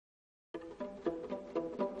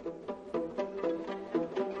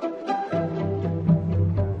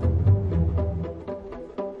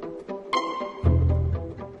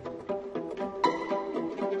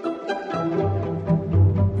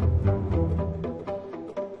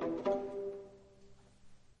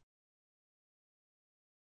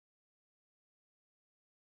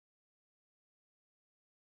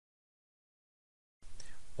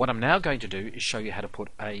What I'm now going to do is show you how to put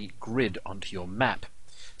a grid onto your map.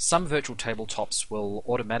 Some virtual tabletops will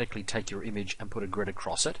automatically take your image and put a grid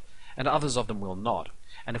across it, and others of them will not.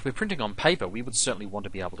 And if we're printing on paper, we would certainly want to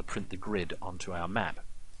be able to print the grid onto our map.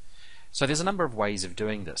 So there's a number of ways of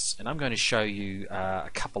doing this, and I'm going to show you a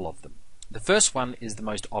couple of them. The first one is the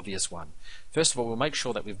most obvious one. First of all, we'll make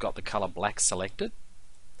sure that we've got the color black selected,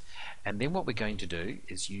 and then what we're going to do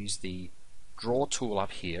is use the draw tool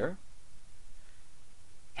up here,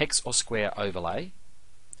 hex or square overlay.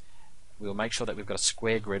 We'll make sure that we've got a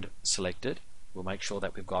square grid selected. We'll make sure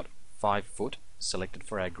that we've got 5 foot selected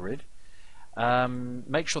for our grid.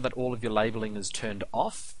 Make sure that all of your labeling is turned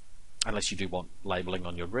off, unless you do want labeling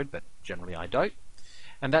on your grid, but generally I don't.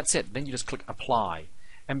 And that's it. Then you just click apply,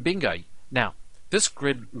 and bingo. Now, this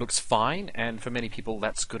grid looks fine, and for many people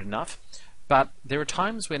that's good enough. But there are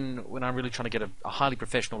times when I'm really trying to get a highly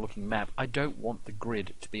professional looking map, I don't want the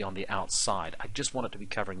grid to be on the outside. I just want it to be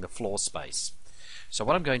covering the floor space. So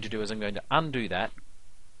what I'm going to do is I'm going to undo that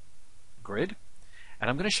grid, and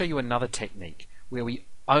I'm going to show you another technique where we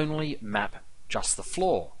only map just the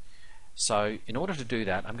floor. So in order to do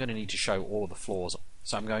that, I'm going to need to show all of the floors.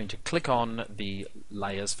 So I'm going to click on the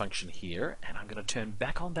layers function here, and I'm going to turn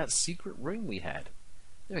back on that secret room we had.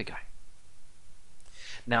 There we go.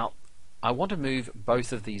 Now I want to move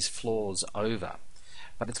both of these floors over,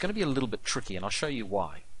 but it's going to be a little bit tricky, and I'll show you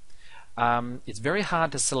why. It's very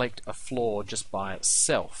hard to select a floor just by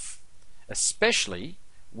itself, especially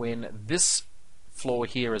when this floor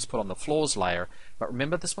here is put on the floors layer, but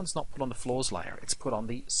remember, this one's not put on the floors layer, it's put on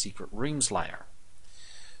the secret rooms layer.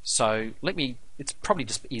 So it's probably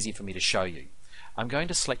just easy for me to show you. I'm going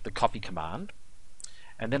to select the copy command,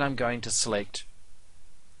 and then I'm going to select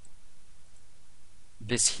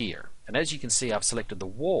this here. And as you can see, I've selected the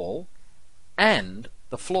wall and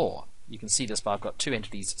the floor. You can see this, but I've got 2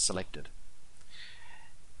 entities selected.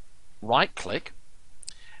 Right click,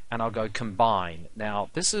 and I'll go combine. Now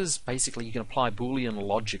this is basically, you can apply Boolean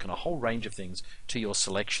logic and a whole range of things to your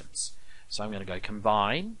selections. So I'm going to go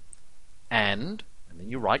combine, and then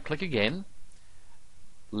you right click again,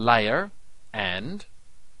 layer, and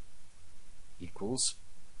equals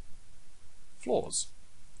floors.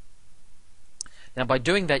 Now by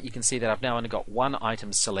doing that, you can see that I've now only got one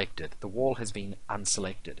item selected. The wall has been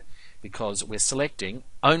unselected because we're selecting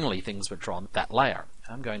only things which are on that layer.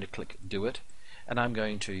 I'm going to click do it, and I'm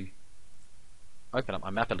going to open up my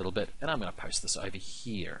map a little bit, and I'm going to post this over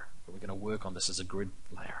here. We're going to work on this as a grid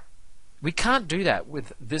layer. We can't do that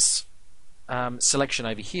with this selection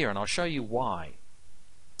over here, and I'll show you why.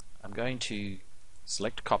 I'm going to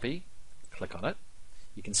select copy, click on it.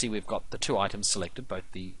 You can see we've got the 2 items selected, both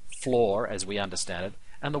the floor as we understand it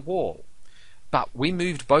and the wall. But we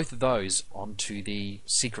moved both of those onto the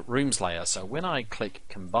secret rooms layer. So when I click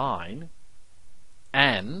combine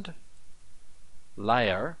and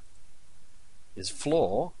layer is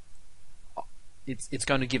floor, it's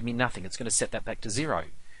going to give me nothing. It's going to set that back to 0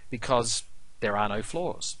 because there are no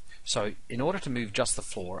floors. So in order to move just the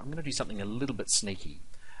floor, I'm going to do something a little bit sneaky.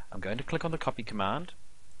 I'm going to click on the copy command,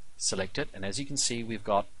 select it, and as you can see, we've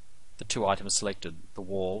got the 2 items selected, the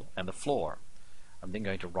wall and the floor. I'm then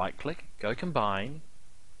going to right click, go combine,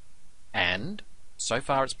 and so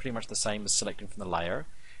far it's pretty much the same as selecting from the layer.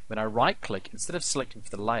 When I right click, instead of selecting for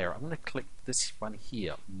the layer, I'm going to click this one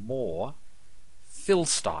here, more fill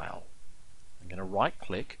style. I'm going to right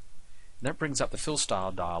click, and that brings up the fill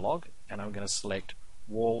style dialog, and I'm going to select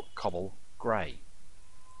wall cobble grey.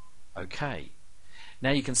 OK.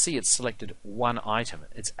 Now you can see it's selected one item.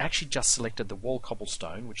 It's actually just selected the wall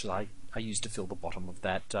cobblestone, which I used to fill the bottom of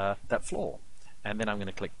that floor. And then I'm going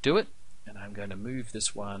to click do it, and I'm going to move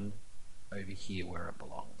this one over here where it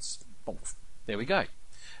belongs. Boom. There we go.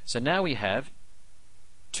 So now we have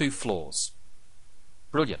 2 floors.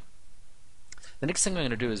 Brilliant. The next thing I'm going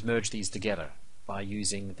to do is merge these together by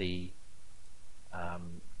using the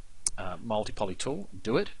multipoly tool.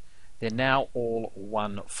 Do it. They're now all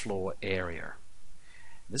one floor area.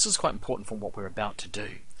 This is quite important for what we're about to do.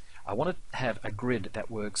 I want to have a grid that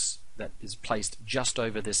works, that is placed just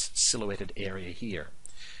over this silhouetted area here.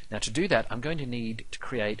 Now to do that, I'm going to need to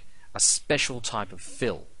create a special type of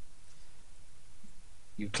fill.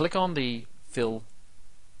 You click on the fill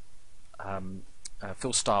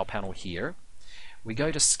style panel here. We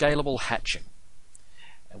go to scalable hatching,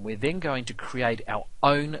 and we're then going to create our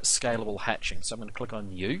own scalable hatching. So I'm going to click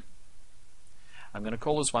on new. I'm going to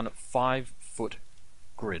call this one 5 foot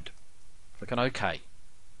grid. Click on OK.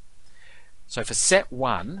 So for set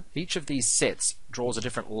 1, each of these sets draws a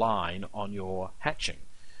different line on your hatching.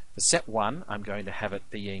 For set 1, I'm going to have it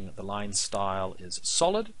being the line style is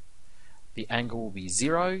solid, the angle will be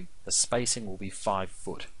 0, the spacing will be 5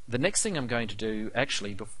 foot. The next thing I'm going to do,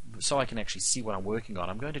 actually, so I can actually see what I'm working on,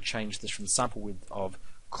 I'm going to change this from sample width of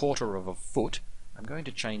 1/4 of a foot. I'm going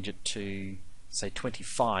to change it to, say,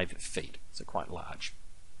 25 feet, so quite large.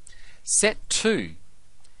 Set 2,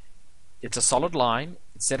 it's a solid line.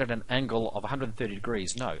 It's set at an angle of 130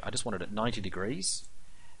 degrees. No, I just want it at 90 degrees,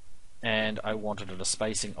 and I want it at a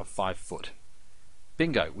spacing of 5 foot.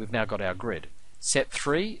 Bingo, we've now got our grid. Set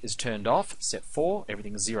 3 is turned off. Set 4,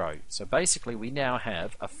 everything's 0. So basically we now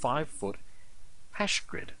have a 5 foot hash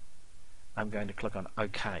grid. I'm going to click on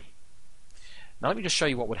OK. Now let me just show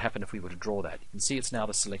you what would happen if we were to draw that. You can see it's now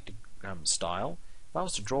the selected style. If I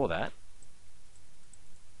was to draw that,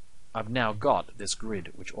 I've now got this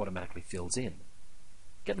grid which automatically fills in.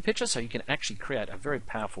 Get the picture? So you can actually create a very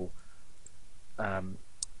powerful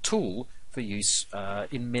tool for use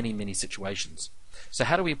in many situations. So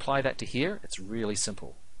how do we apply that to here? It's really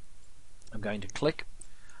simple. I'm going to click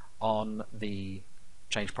on the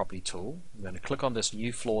Change Property tool. I'm going to click on this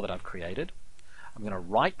new floor that I've created. I'm going to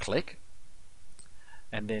right click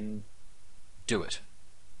and then do it.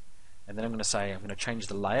 And then I'm going to say I'm going to change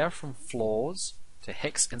the layer from floors to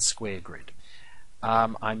hex and square grid.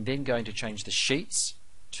 I'm then going to change the sheets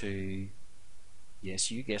to,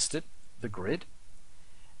 yes, you guessed it, the grid.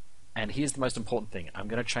 And here's the most important thing. I'm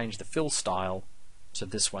going to change the fill style to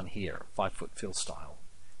this one here, 5 foot fill style.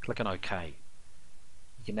 Click on OK.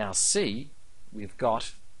 You can now see we've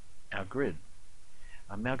got our grid.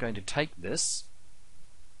 I'm now going to take this.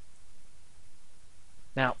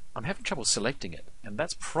 Now I'm having trouble selecting it, and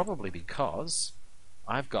that's probably because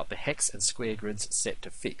I've got the hex and square grids set to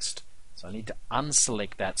fixed. So I need to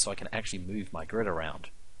unselect that so I can actually move my grid around.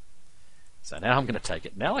 So now I'm going to take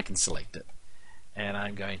it. Now I can select it. And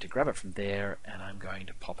I'm going to grab it from there and I'm going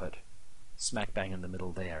to pop it smack bang in the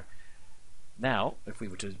middle there. Now, if we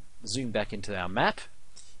were to zoom back into our map,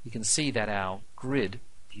 you can see that our grid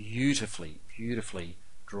beautifully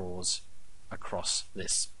draws across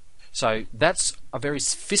this. So that's a very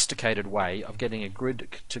sophisticated way of getting a grid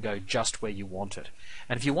to go just where you want it.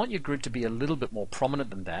 And if you want your grid to be a little bit more prominent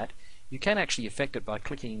than that, you can actually affect it by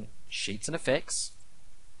clicking Sheets and Effects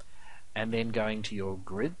and then going to your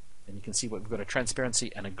grid, and you can see we've got a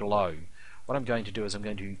transparency and a glow. What I'm going to do is I'm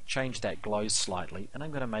going to change that glow slightly, and I'm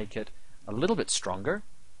going to make it a little bit stronger,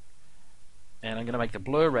 and I'm going to make the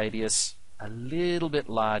blur radius a little bit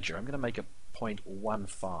larger. I'm going to make it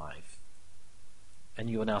 0.15, and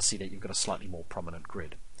you will now see that you've got a slightly more prominent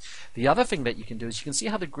grid. The other thing that you can do is you can see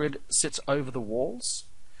how the grid sits over the walls.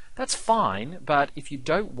 That's fine, but if you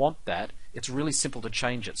don't want that, it's really simple to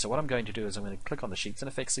change it. So what I'm going to do is I'm going to click on the Sheets and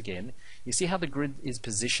Effects again. You see how the grid is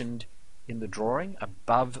positioned in the drawing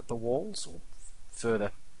above the walls, or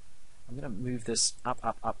further. I'm going to move this up,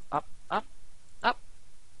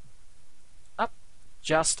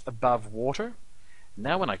 just above water.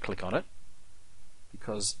 Now when I click on it,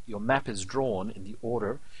 because your map is drawn in the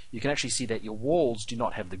order, you can actually see that your walls do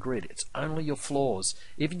not have the grid. It's only your floors.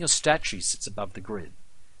 Even your statue sits above the grid.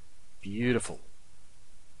 Beautiful.